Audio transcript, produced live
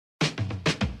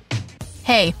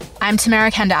Hey, I'm Tamara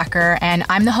Kandaker, and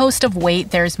I'm the host of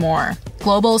Wait, There's More,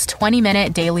 Global's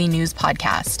 20-minute daily news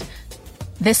podcast.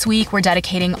 This week, we're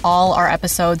dedicating all our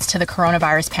episodes to the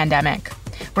coronavirus pandemic.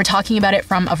 We're talking about it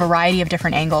from a variety of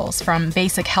different angles, from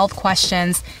basic health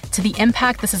questions to the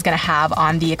impact this is going to have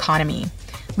on the economy.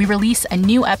 We release a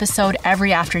new episode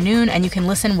every afternoon, and you can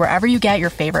listen wherever you get your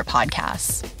favorite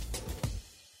podcasts.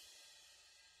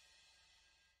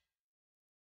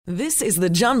 This is the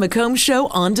John McComb Show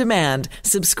on demand.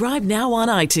 Subscribe now on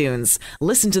iTunes.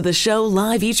 Listen to the show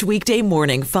live each weekday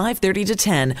morning, 5:30 to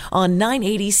 10 on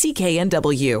 980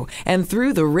 CKNW and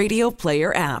through the Radio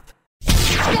Player app.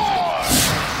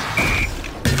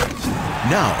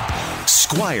 Now,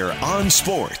 Squire on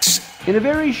Sports. In a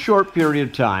very short period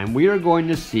of time, we are going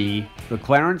to see the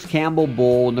Clarence Campbell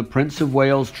Bowl and the Prince of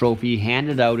Wales Trophy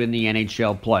handed out in the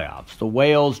NHL playoffs. The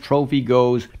Wales Trophy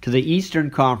goes to the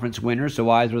Eastern Conference winner, so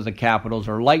either the Capitals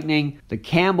or Lightning. The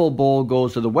Campbell Bowl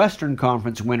goes to the Western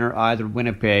Conference winner, either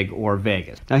Winnipeg or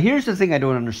Vegas. Now here's the thing I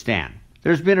don't understand.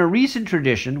 There's been a recent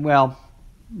tradition,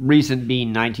 recent being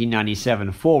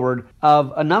 1997 forward,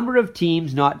 of a number of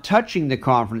teams not touching the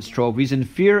conference trophies in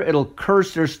fear it'll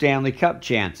curse their Stanley Cup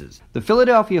chances. The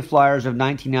Philadelphia Flyers of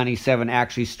 1997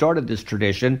 actually started this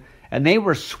tradition, and they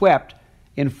were swept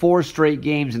in 4 straight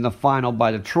games in the final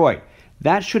by Detroit.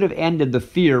 That should have ended the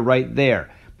fear right there,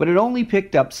 but it only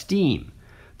picked up steam.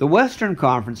 The Western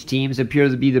Conference teams appear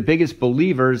to be the biggest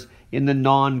believers in the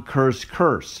non-curse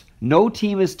curse. No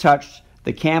team has touched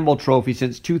the Campbell Trophy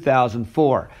since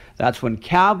 2004. That's when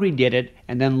Calgary did it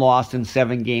and then lost in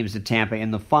 7 games to Tampa in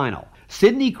the final.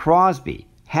 Sidney Crosby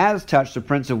has touched the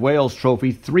Prince of Wales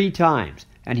Trophy 3 times,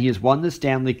 and he has won the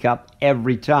Stanley Cup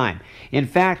every time. In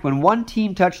fact, when one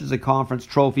team touches the conference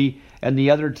trophy and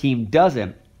the other team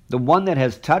doesn't, the one that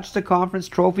has touched the conference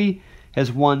trophy has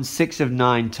won 6 of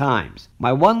 9 times.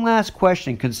 My one last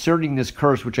question concerning this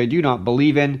curse, which I do not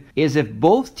believe in, is if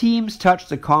both teams touch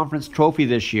the conference trophy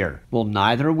this year, will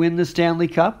neither win the Stanley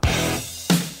Cup?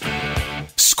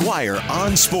 Squire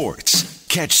on Sports.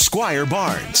 Catch Squire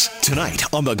Barnes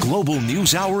tonight on the Global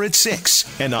News Hour at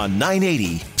 6 and on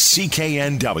 980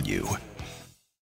 CKNW.